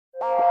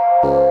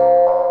So,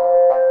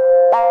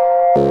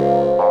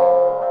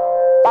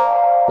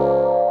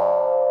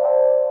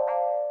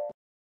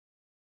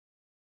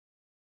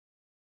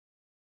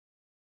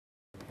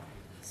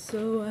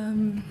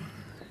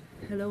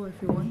 hello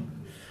everyone.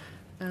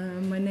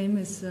 My name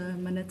is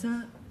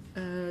Manetta.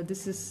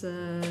 This is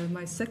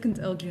my second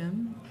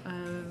LGM.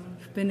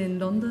 I've been in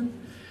London,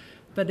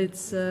 but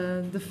it's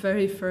the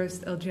very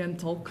first LGM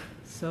talk.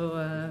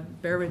 So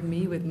bear with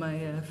me with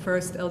my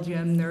first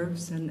LGM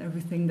nerves and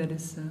everything that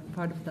is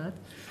part of that.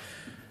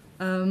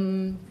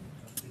 I'm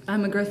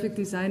a graphic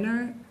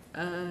designer.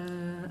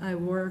 I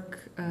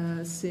work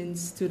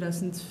since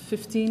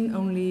 2015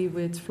 only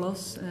with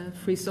FLOSS,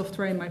 free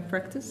software in my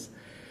practice,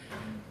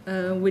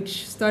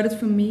 which started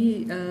for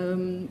me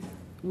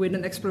with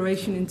an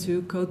exploration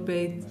into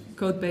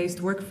code-based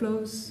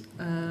workflows,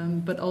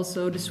 but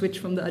also the switch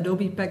from the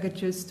Adobe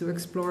packages to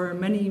explore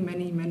many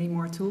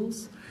more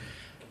tools,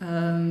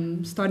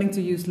 starting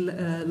to use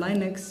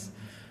Linux.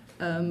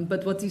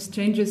 But what these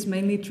changes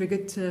mainly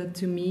triggered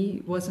to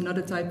me was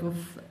another type of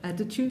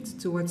attitude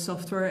towards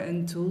software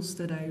and tools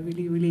that I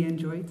really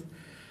enjoyed.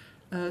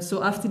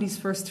 So after these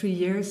first 3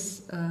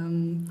 years,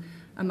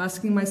 I'm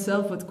asking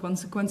myself what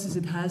consequences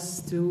it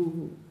has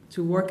to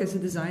work as a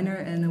designer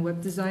and a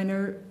web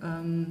designer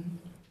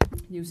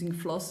using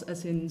FLOSS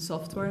as in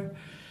software,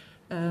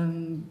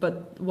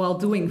 but while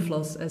doing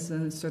FLOSS as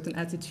a certain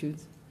attitude.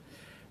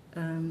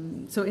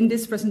 So in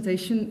this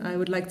presentation, I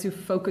would like to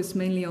focus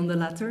mainly on the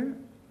latter.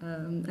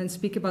 And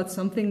speak about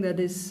something that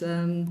is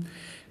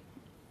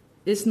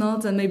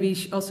not and maybe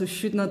also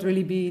should not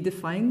really be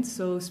defined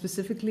so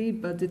specifically,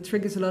 but it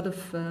triggers a lot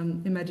of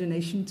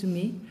imagination to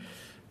me.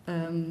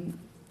 And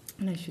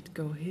I should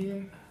go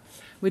here,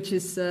 which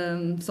is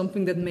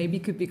something that maybe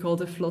could be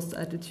called a FLOSS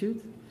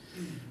attitude.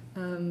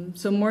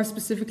 So more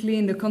specifically,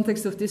 in the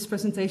context of this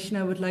presentation,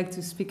 I would like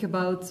to speak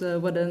about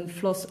what a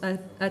FLOSS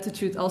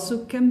attitude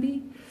also can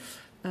be.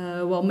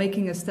 While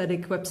making a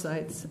static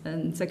website,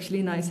 and it's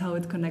actually nice how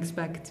it connects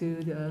back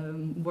to the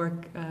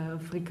work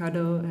of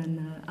Ricardo and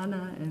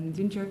Anna and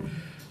Ginger,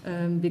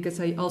 because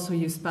I also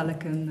used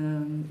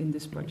Pelican in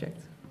this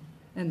project,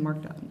 and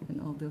Markdown and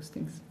all those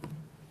things.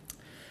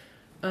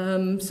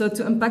 So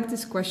to unpack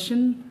this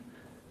question,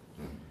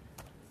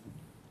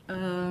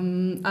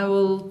 I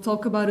will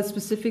talk about a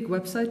specific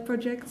website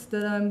project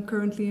that I'm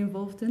currently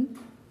involved in.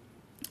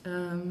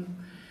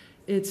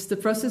 It's the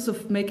process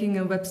of making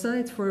a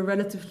website for a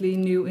relatively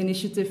new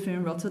initiative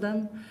in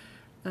Rotterdam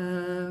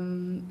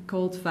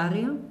called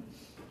Varia.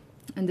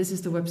 And this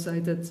is the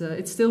website that,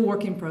 it's still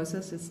work in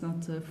process, it's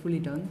not fully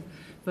done,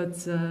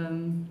 but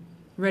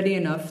ready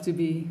enough to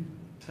be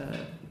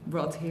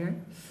brought here,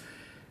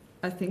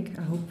 I think,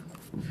 I hope.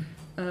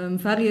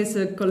 Varia is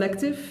a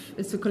collective,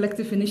 it's a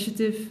collective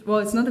initiative, well,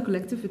 it's not a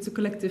collective, it's a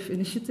collective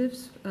initiative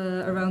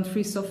around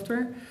free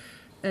software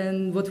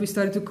and what we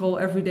started to call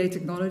everyday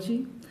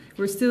technology.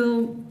 We're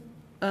still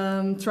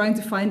trying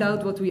to find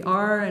out what we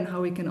are and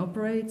how we can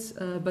operate,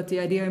 but the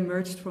idea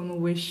emerged from a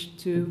wish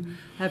to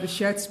have a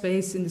shared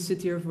space in the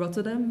city of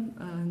Rotterdam,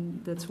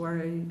 and that's where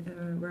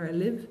I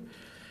live,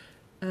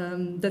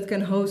 that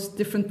can host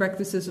different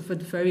practices of a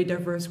very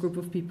diverse group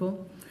of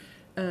people.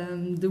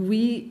 The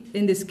we,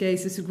 in this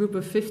case, is a group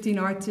of 15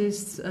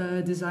 artists,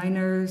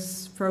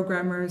 designers,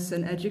 programmers,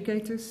 and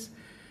educators.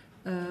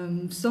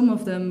 Some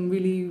of them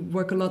really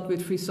work a lot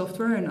with free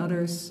software and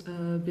others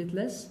a bit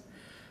less.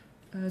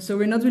 So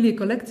we're not really a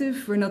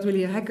collective, we're not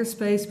really a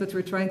hackerspace, but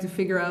we're trying to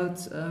figure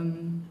out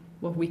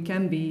what we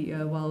can be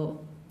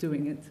while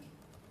doing it.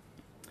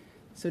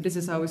 So this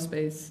is our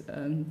space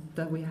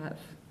that we have.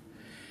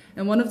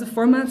 And one of the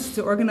formats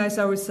to organize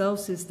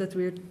ourselves is that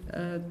we're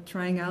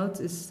trying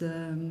out is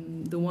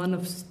the one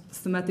of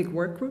thematic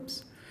work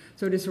groups.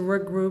 So there's a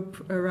work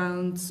group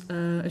around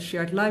a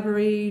shared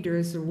library, there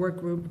is a work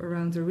group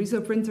around a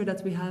Riso printer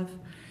that we have,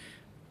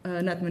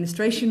 an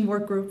administration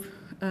work group,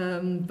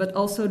 but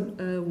also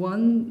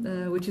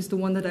one, which is the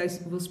one that I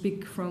will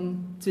speak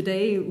from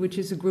today, which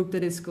is a group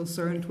that is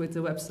concerned with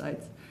the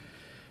website.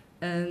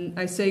 And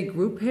I say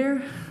group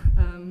here.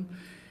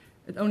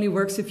 It only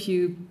works if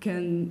you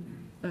can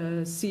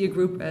see a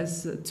group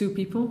as 2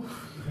 people.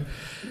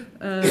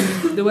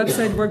 The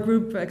website work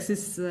group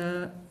exists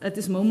at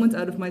this moment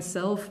out of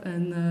myself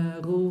and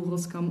Roel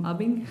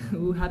Roskam-Abbing,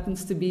 who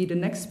happens to be the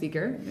next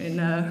speaker in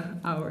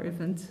our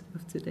event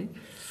of today.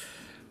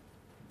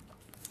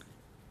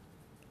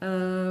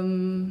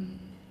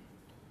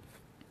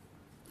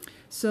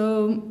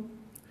 So,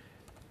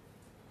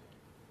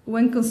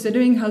 when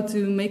considering how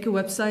to make a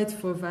website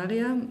for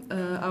Varia,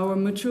 our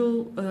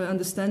mutual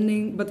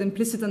understanding, but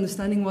implicit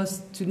understanding,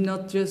 was to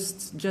not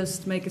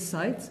just make a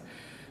site,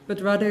 but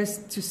rather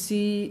to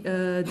see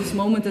this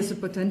moment as a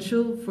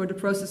potential for the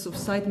process of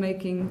site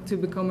making to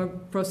become a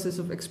process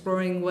of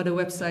exploring what a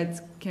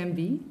website can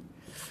be.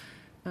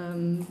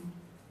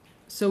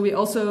 So we're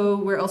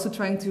also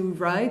trying to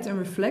write and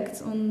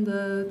reflect on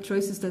the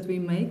choices that we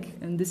make,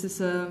 and this is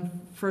a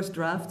first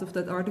draft of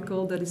that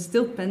article that is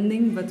still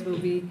pending, but will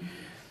be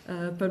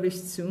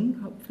published soon,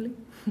 hopefully.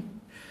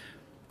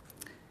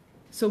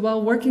 So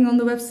while working on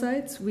the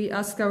website, we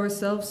asked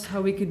ourselves how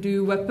we could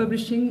do web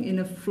publishing in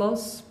a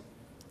FLOSS,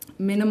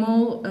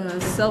 minimal,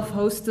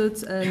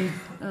 self-hosted, and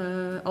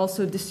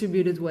also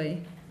distributed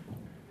way.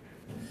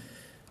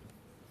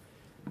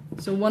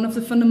 So one of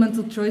the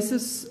fundamental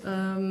choices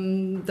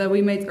that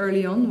we made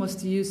early on was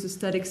to use a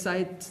static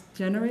site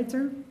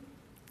generator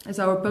as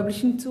our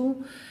publishing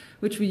tool,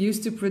 which we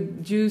used to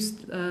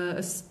produce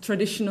a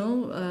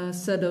traditional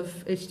set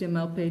of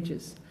HTML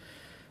pages.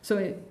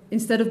 So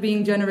instead of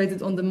being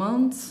generated on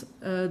demand,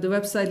 the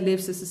website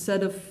lives as a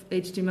set of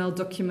HTML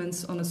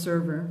documents on a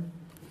server.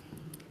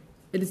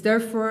 It is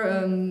therefore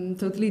a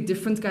totally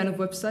different kind of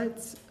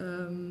website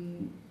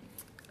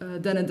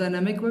than a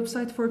dynamic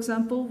website, for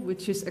example,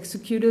 which is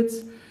executed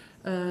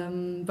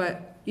by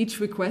each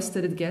request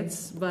that it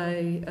gets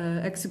by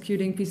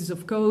executing pieces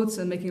of codes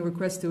and making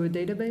requests to a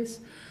database.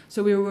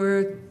 So we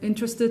were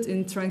interested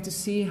in trying to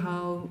see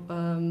how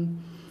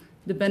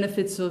the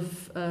benefits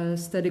of a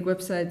static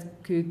website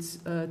could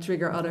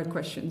trigger other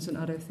questions and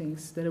other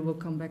things that I will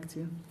come back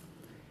to.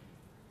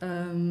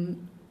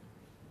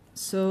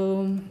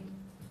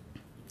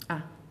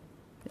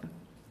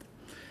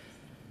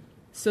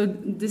 So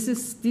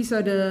these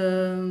are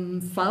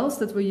the files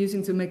that we're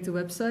using to make the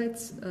website.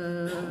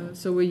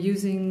 So we're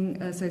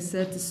using, as I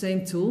said, the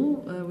same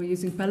tool. We're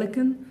using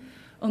Pelican.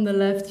 On the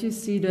left, you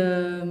see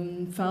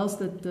the files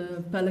that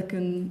the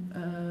Pelican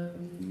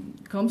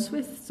comes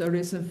with. So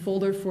there's a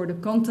folder for the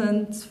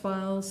content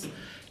files.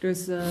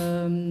 There's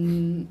a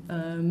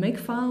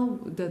makefile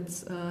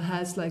that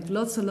has like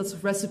lots and lots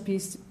of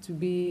recipes to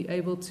be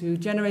able to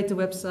generate the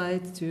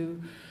website,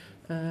 to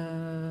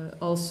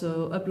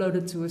also upload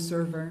it to a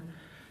server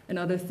and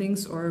other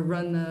things, or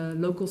run a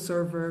local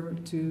server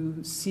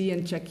to see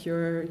and check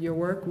your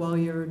work while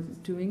you're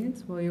doing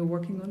it, while you're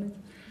working on it.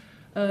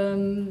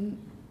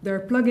 There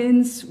are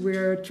plugins.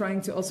 We're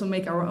trying to also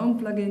make our own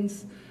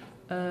plugins.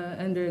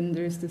 And then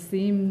there's the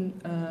theme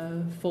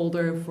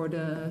folder for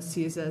the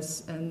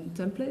CSS and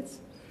templates.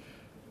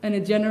 And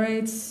it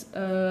generates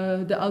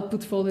the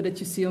output folder that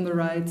you see on the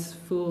right,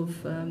 full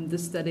of the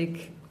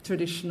static,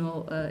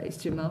 traditional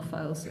HTML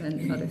files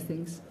and other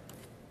things.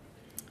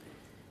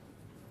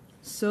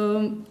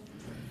 So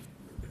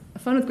I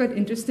found it quite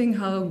interesting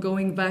how,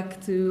 going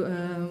back to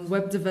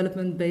web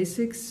development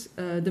basics,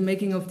 the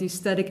making of these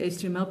static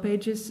HTML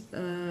pages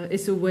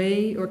is a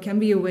way, or can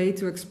be a way,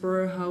 to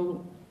explore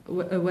how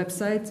a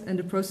website and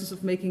the process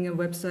of making a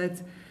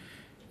website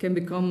can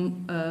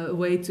become a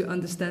way to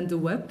understand the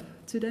web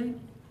today,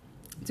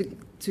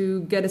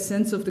 to get a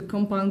sense of the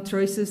compound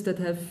choices that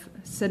have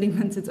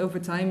sedimented over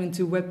time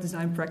into web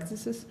design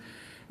practices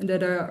and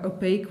that are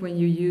opaque when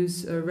you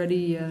use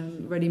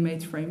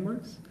ready-made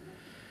frameworks.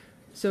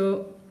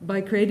 So by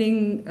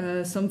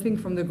creating something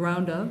from the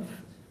ground up,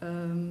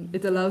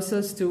 it allows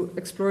us to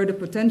explore the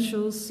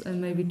potentials and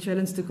maybe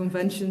challenge the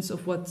conventions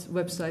of what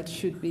websites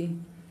should be.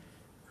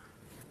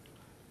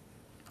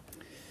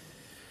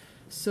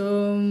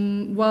 So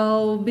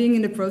while being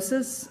in the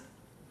process,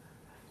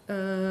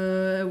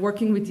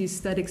 working with these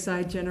static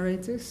site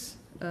generators,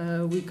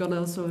 we got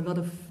also a lot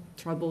of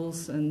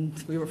troubles,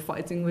 and we were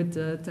fighting with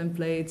the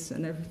templates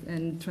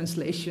and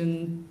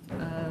translation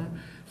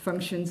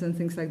functions and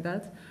things like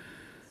that.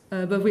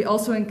 But we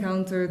also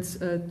encountered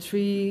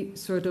three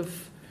sort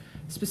of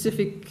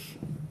specific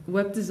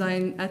web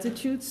design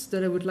attitudes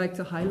that I would like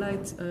to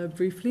highlight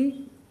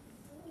briefly.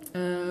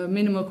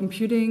 Minimal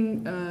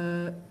computing,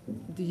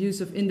 the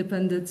use of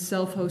independent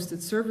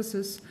self-hosted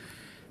services,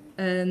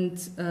 and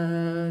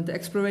the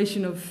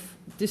exploration of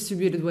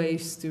distributed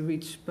ways to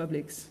reach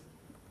publics.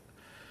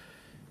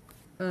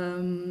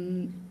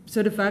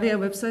 So the Varia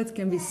website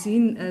can be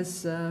seen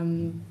as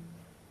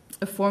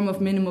a form of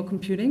minimal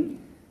computing.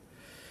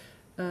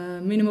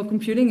 Minimal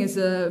computing is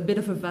a bit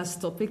of a vast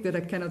topic that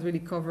I cannot really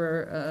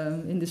cover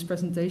in this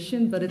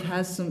presentation, but it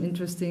has some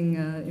interesting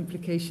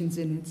implications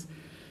in it.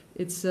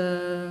 It's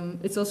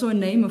also a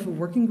name of a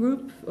working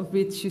group, of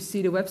which you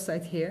see the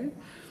website here,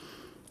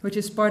 which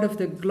is part of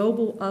the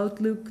Global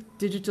Outlook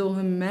Digital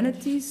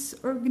Humanities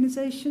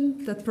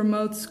organization that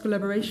promotes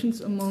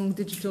collaborations among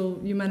digital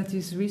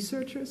humanities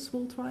researchers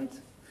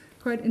worldwide.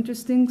 Quite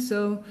interesting.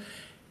 So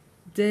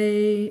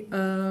they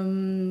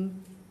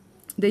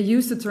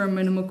use the term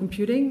minimal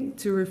computing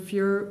to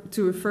refer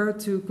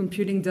to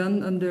computing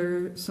done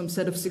under some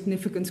set of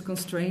significant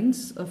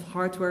constraints of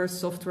hardware,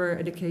 software,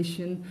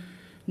 education,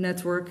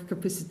 network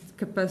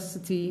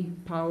capacity,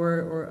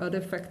 power, or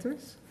other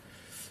factors.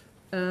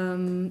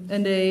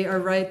 And they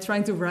are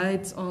trying to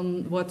write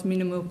on what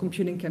minimal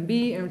computing can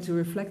be and to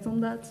reflect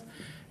on that.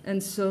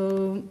 And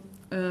so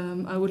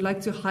I would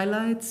like to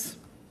highlight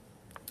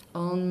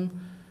on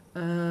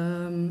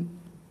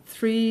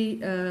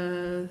three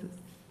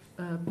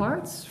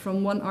parts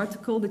from one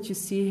article that you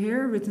see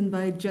here, written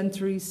by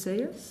Gentry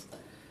Sayers.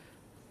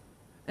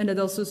 And that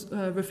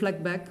also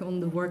reflect back on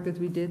the work that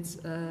we did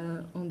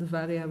on the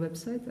Varia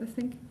website, I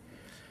think.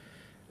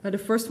 The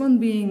first one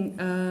being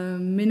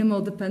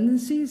minimal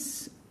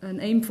dependencies, an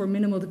aim for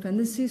minimal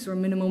dependencies or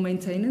minimal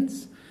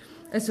maintenance.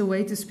 as a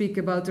way to speak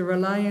about the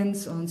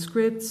reliance on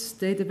scripts,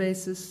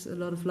 databases, a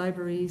lot of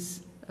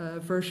libraries,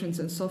 versions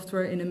and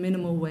software in a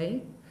minimal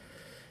way,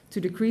 to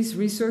decrease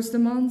resource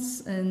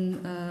demands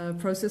and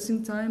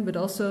processing time, but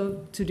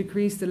also to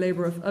decrease the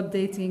labor of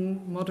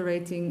updating,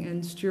 moderating,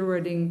 and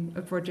stewarding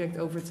a project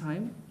over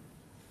time.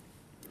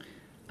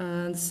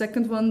 The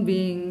second one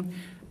being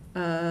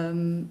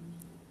an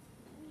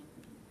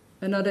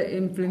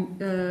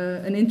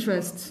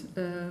interest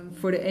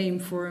for the aim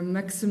for a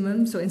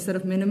maximum. So instead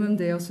of minimum,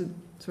 they also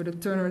sort of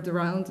turn it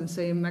around and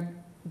say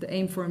the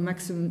aim for a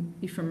maximum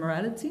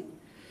ephemerality,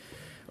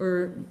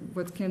 or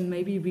what can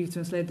maybe be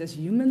translated as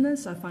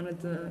humanness. I found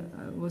it,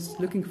 I was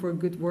looking for a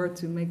good word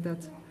to make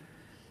that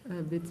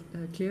a bit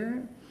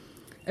clearer.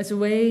 As a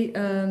way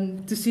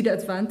to see the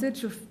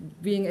advantage of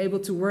being able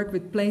to work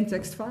with plain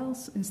text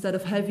files instead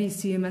of heavy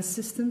CMS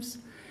systems,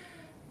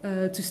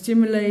 to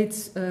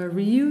stimulate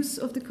reuse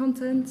of the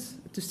content,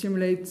 to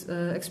stimulate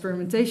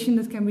experimentation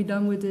that can be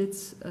done with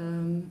it,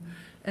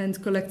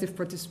 and collective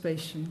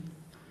participation.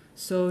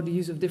 So the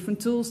use of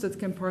different tools that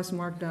can parse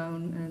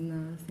Markdown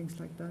and things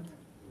like that.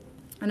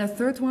 And a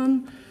third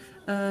one,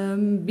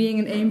 being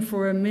an aim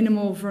for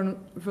minimal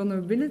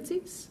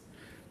vulnerabilities,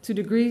 to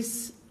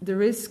decrease the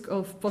risk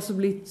of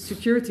possibly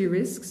security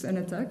risks and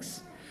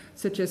attacks,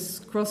 such as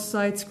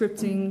cross-site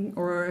scripting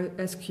or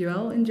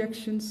SQL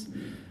injections,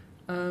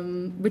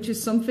 which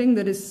is something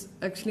that is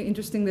actually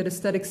interesting that a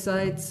static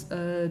site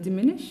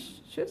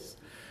diminishes,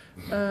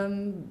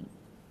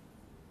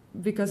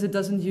 because it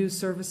doesn't use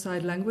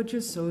server-side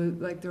languages, so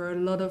like there are a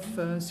lot of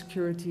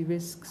security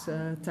risks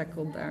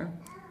tackled there.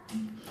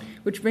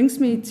 Which brings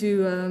me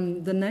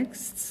to the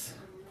next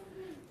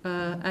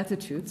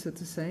attitude, so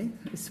to say.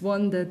 It's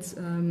one that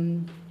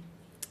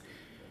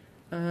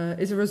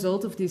is a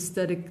result of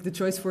the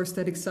choice for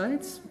static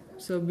sites.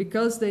 So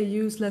because they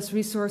use less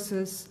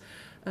resources,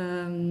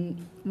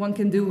 one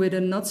can do with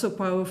a not so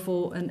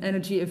powerful and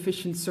energy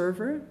efficient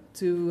server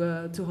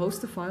to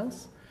host the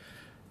files,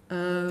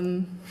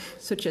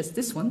 such as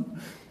this one.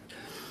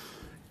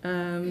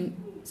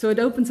 So it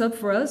opens up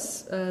for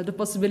us the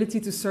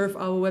possibility to serve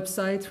our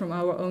website from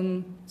our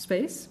own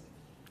space,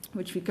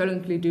 which we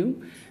currently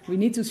do. We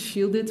need to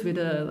shield it with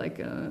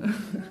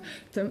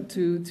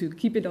to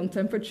keep it on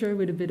temperature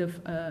with a bit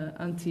of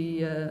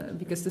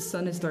because the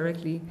sun is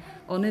directly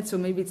on it, so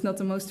maybe it's not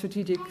the most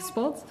strategic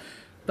spot,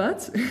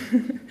 but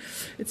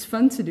it's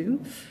fun to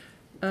do.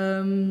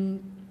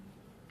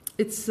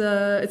 It's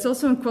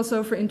also a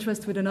crossover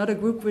interest with another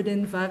group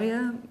within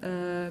Varia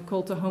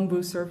called the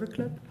Homebrew Server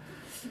Club.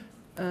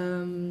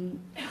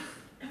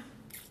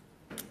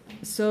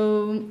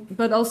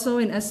 But also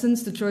in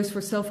essence, the choice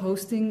for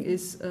self-hosting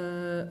is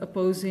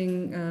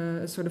opposing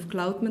a sort of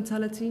cloud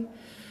mentality,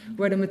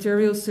 where the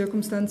material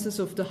circumstances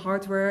of the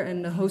hardware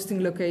and the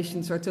hosting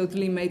locations are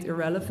totally made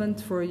irrelevant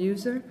for a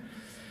user,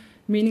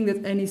 meaning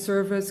that any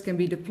servers can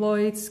be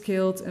deployed,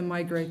 scaled, and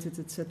migrated,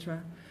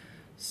 etc.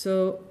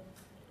 So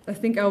I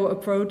think our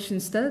approach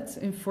instead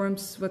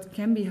informs what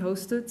can be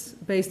hosted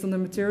based on the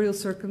material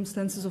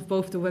circumstances of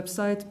both the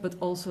website, but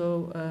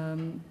also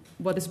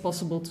what is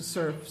possible to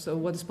serve. So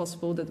what is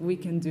possible that we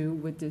can do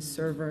with this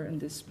server and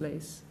this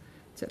place,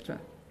 etc.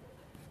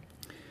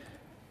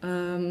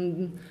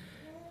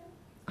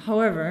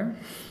 However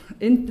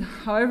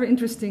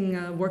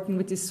interesting working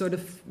with these sort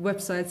of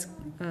websites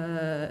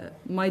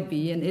might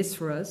be and is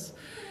for us,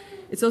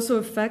 it's also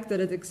a fact that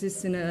it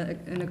exists in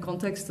a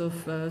context of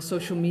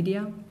social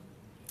media.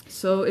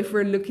 So if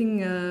we're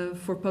looking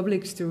for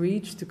publics to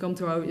reach, to come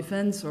to our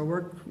events or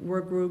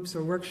work groups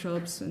or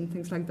workshops and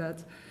things like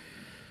that,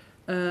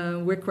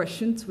 we're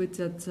questioned with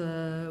that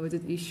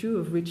issue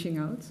of reaching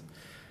out.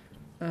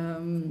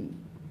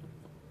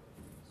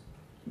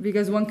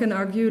 Because one can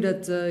argue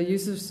that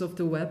users of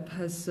the web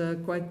has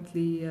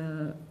quietly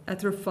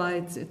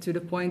atrophied to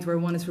the point where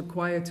one is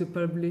required to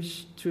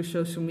publish through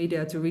social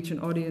media to reach an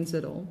audience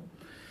at all.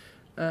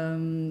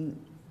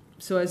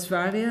 So as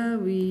Varia,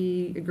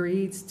 we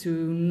agreed to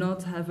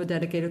not have a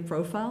dedicated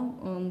profile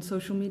on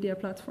social media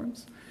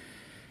platforms,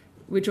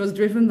 which was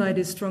driven by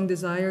this strong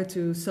desire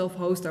to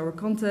self-host our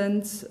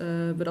content,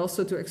 but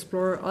also to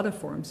explore other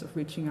forms of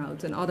reaching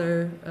out and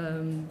other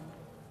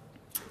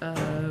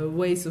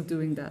ways of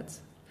doing that.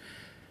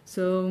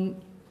 So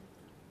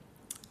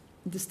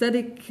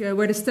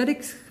where the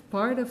static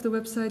part of the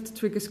website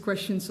triggers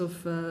questions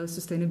of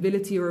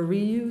sustainability or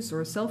reuse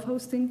or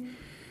self-hosting,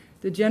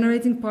 the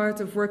generating part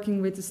of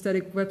working with the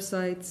static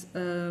website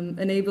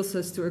enables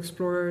us to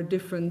explore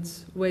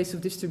different ways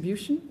of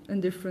distribution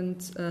and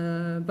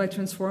by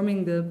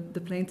transforming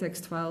the plain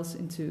text files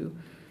into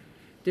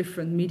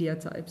different media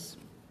types.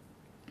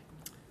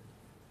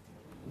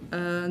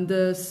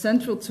 The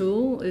central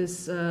tool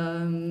is,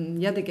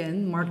 yet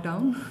again,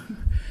 Markdown,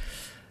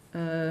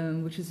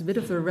 which is a bit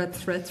of a red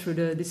thread through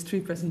these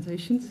three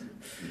presentations,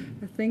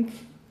 I think.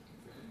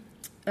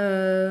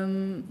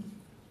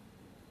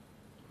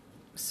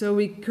 So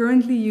we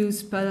currently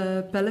use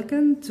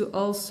Pelican to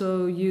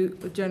also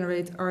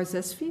generate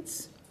RSS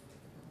feeds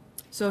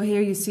So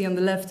here you see on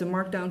the left the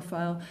markdown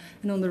file,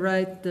 and on the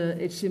right the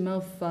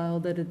HTML file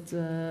that it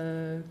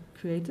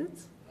created.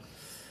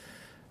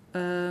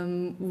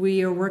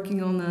 We are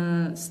working on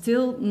a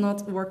still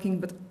not working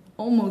but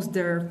almost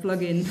there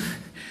plugin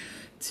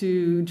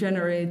to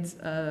generate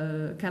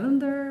a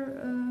calendar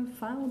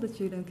file that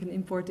you then can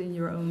import in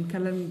your own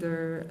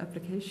calendar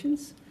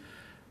applications.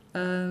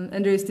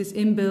 And there is this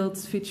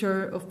inbuilt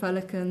feature of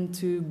Pelican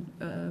to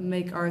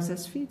make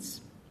RSS feeds.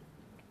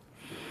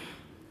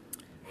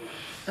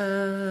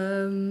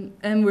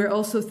 And we're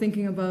also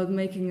thinking about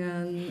making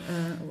an,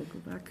 we'll go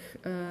back,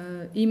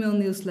 email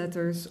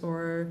newsletters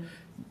or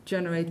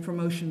generate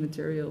promotion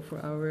material for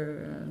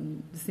our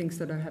the things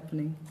that are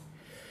happening.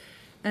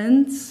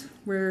 And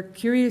we're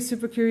curious,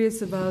 super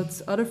curious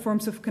about other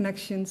forms of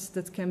connections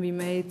that can be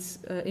made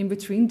in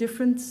between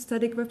different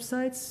static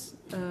websites,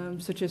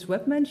 such as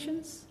web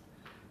mentions.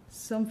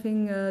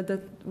 Something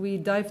that we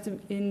dived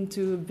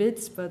into a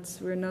bit, but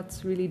we're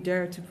not really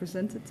there to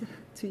present it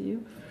to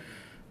you.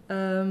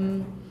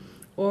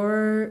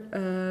 Or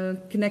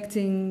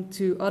connecting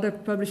to other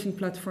publishing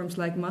platforms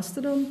like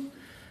Mastodon,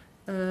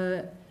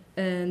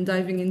 and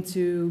diving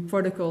into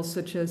protocols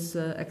such as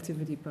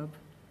ActivityPub.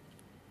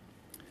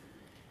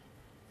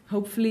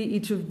 Hopefully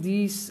each of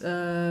these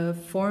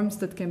forms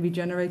that can be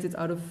generated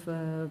out of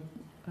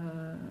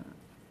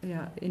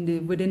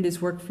within this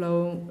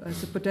workflow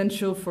has a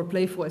potential for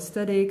playful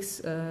aesthetics,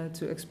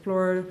 to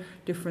explore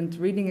different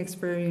reading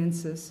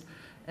experiences,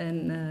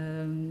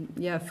 and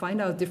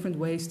find out different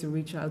ways to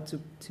reach out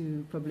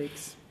to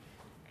publics.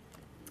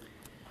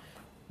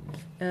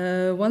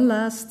 One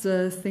last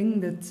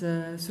thing that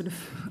sort of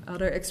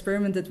other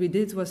experiment that we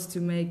did was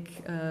to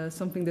make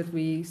something that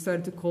we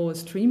started to call a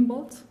stream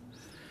bot.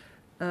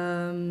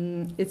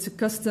 It's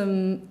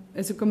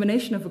a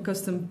combination of a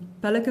custom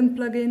Pelican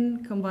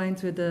plugin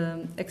combined with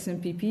an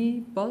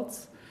XMPP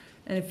bot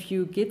and a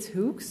few Git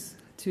hooks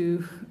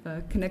to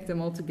connect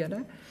them all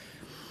together.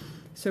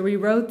 So we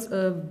wrote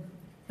a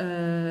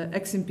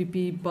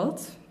XMPP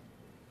bot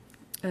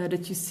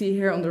that you see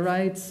here on the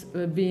right,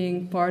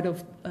 being part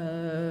of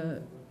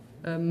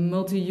a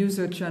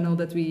multi-user channel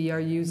that we are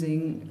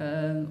using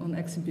on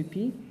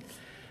XMPP.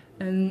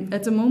 And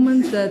at the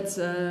moment that,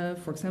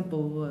 for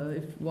example,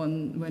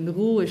 when the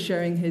Roel is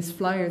sharing his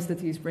flyers that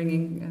he's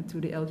bringing to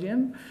the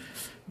LGM,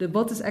 the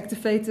bot is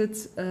activated.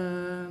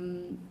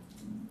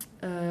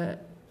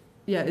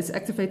 It's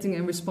activating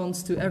in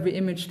response to every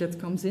image that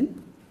comes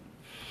in.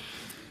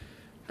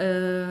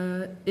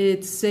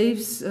 It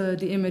saves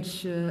the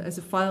image as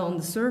a file on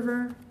the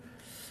server,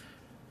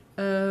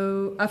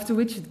 after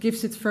which it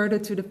gives it further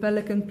to the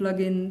Pelican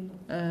plugin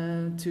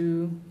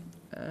to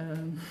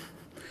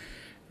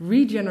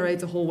regenerate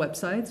the whole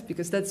website,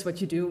 because that's what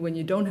you do when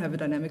you don't have a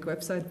dynamic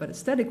website but a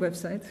static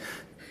website.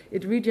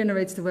 It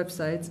regenerates the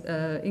website,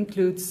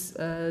 includes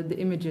the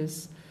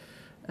images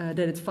that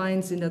it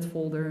finds in that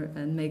folder,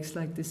 and makes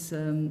like this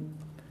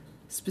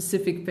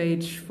specific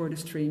page for the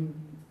stream.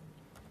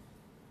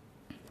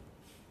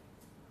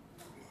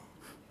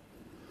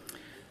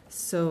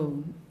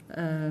 So,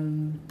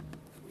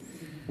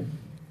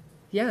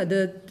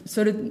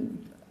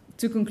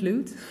 to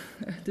conclude,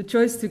 the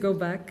choice to go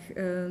back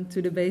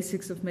to the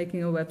basics of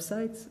making a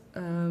website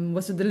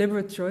was a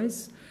deliberate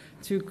choice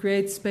to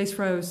create space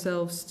for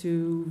ourselves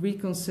to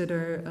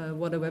reconsider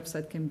what a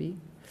website can be.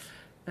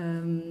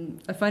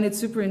 I find it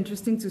super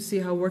interesting to see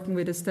how working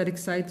with a static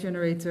site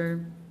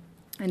generator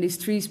and these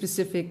three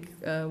specific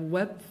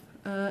web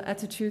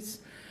attitudes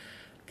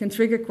can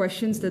trigger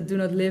questions that do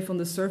not live on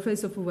the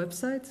surface of a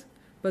website,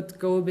 but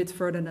go a bit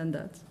further than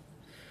that.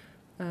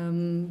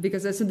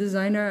 Because as a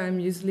designer, I'm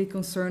usually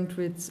concerned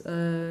with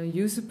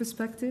user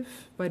perspective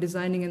by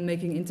designing and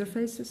making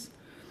interfaces.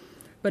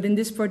 But in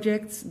this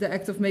project, the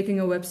act of making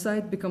a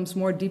website becomes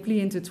more deeply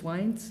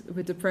intertwined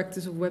with the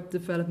practice of web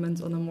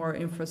development on a more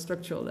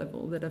infrastructural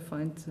level that I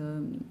find,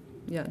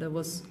 that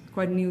was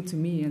quite new to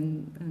me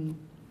and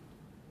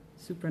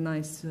super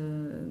nice,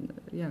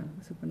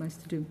 super nice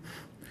to do.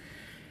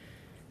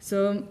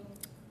 So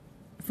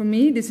for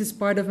me, this is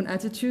part of an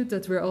attitude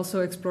that we're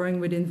also exploring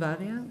within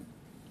Varia.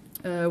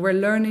 We're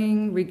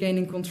learning,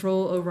 regaining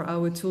control over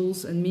our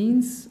tools and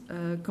means,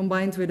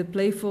 combined with a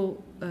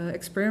playful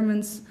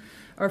experiments,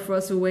 are for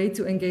us a way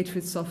to engage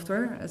with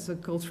software as a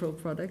cultural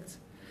product.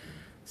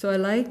 So I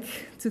like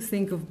to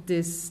think of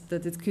this,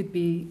 that it could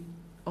be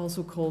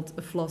also called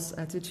a FLOSS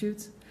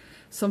attitude,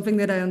 something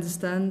that I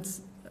understand,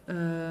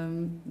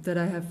 that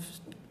I have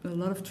a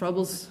lot of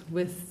troubles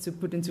with to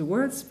put into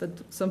words,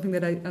 but something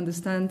that I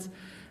understand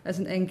as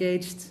an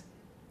engaged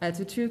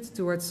attitude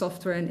towards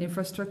software and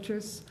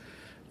infrastructures,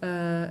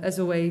 as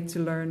a way to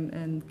learn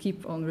and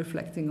keep on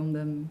reflecting on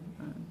them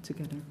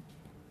together.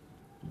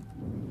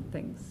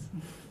 Thanks.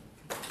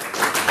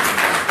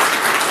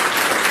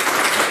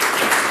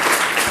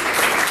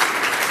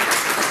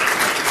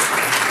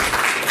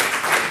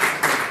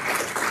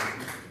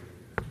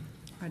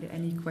 Are there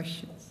any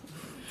questions?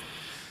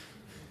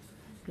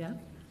 Yeah?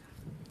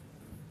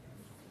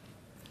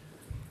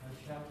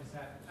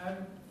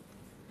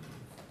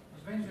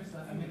 It's very interesting.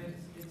 I mean,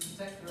 it's a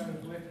sector I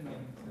was working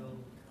in until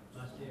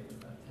last year for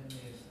about 10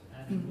 years,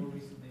 and more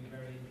recently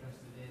very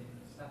interested in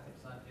static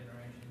site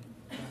generation,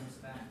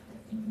 stack,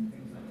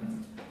 things like that.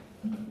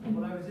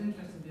 What I was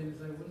interested in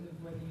is I wondered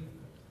whether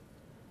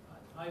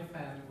I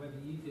found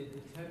whether you did,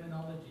 the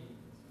terminology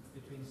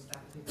between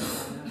static and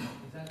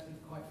dynamic is actually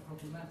quite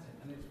problematic,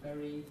 and it's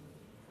very,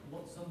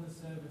 what's on the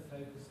server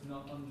focused,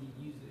 not on the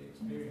user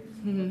experience.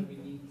 Whether we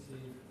need to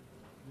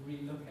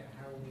relook at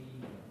how we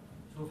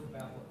talk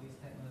about what these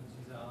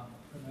technologies are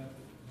from a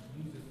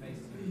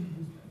user-facing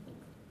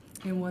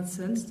perspective. In what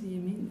sense do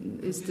you mean?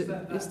 Is there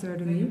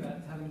the thing need?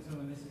 about telling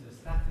someone this is a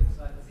static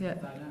site, this Yeah.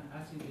 is dynamic,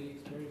 actually the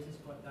experience is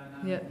quite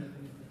dynamic, Yeah. even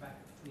if the fact,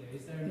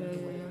 is there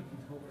another way we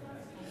can talk about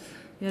it?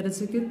 Yeah,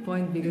 that's a good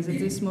point, because at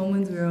this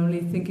moment we're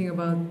only thinking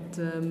about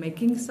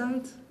making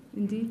site,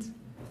 indeed.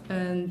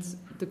 And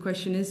the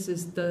question is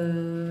if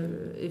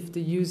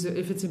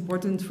it's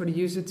important for the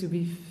user to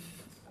be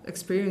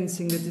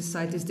experiencing that this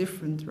site is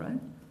different, right?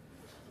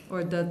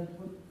 Or that...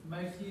 Well,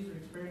 most user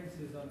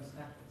experiences on a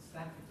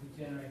statically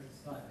generated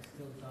site are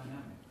still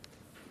dynamic.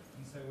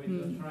 And so when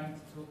you're trying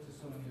to talk to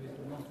someone who is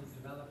not a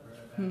developer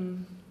about,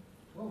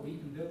 well, we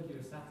can build you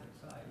a static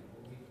site,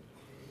 or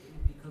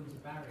it becomes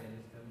a barrier,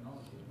 this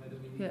terminology, whether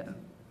we need to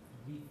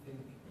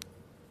rethink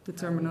the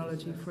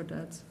terminology for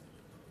that.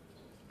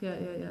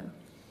 Yeah.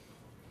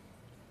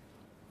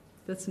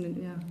 That's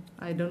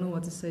I don't know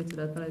what to say to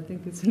that, but I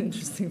think it's an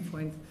interesting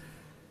point,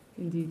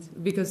 indeed.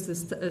 Because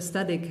the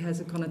static has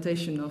a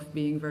connotation of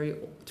being very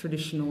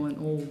traditional and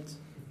old.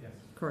 Yes.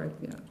 Correct,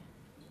 yeah.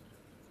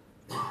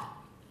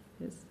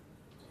 Yes.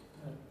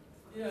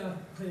 Yeah,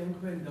 I'm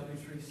Quinn,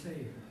 W3C.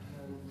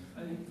 I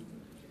think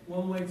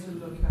one way to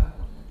look at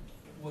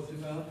what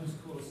developers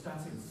call a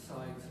static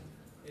site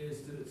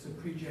is that it's a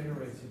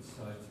pre-generated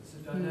site. It's a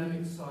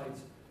dynamic site,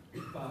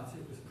 but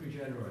it was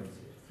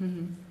pre-generated.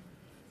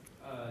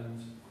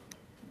 And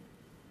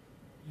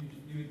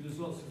there's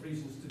lots of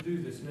reasons to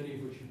do this, many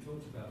of which you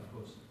talked about, of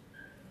course.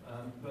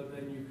 But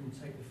then you can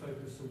take the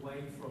focus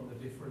away from the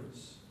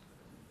difference,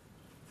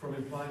 from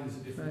implying there's a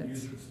different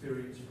user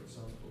experience, for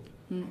example.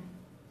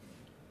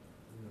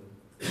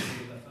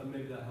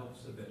 Maybe that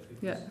helps a bit,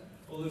 because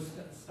although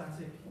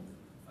static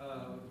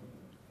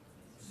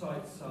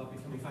sites are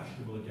becoming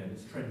fashionable again,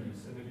 it's trendy,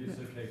 so maybe it's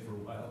okay for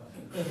a while.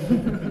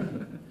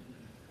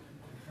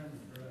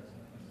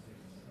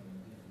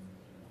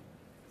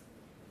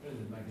 In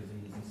the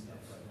magazines and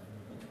stuff like that.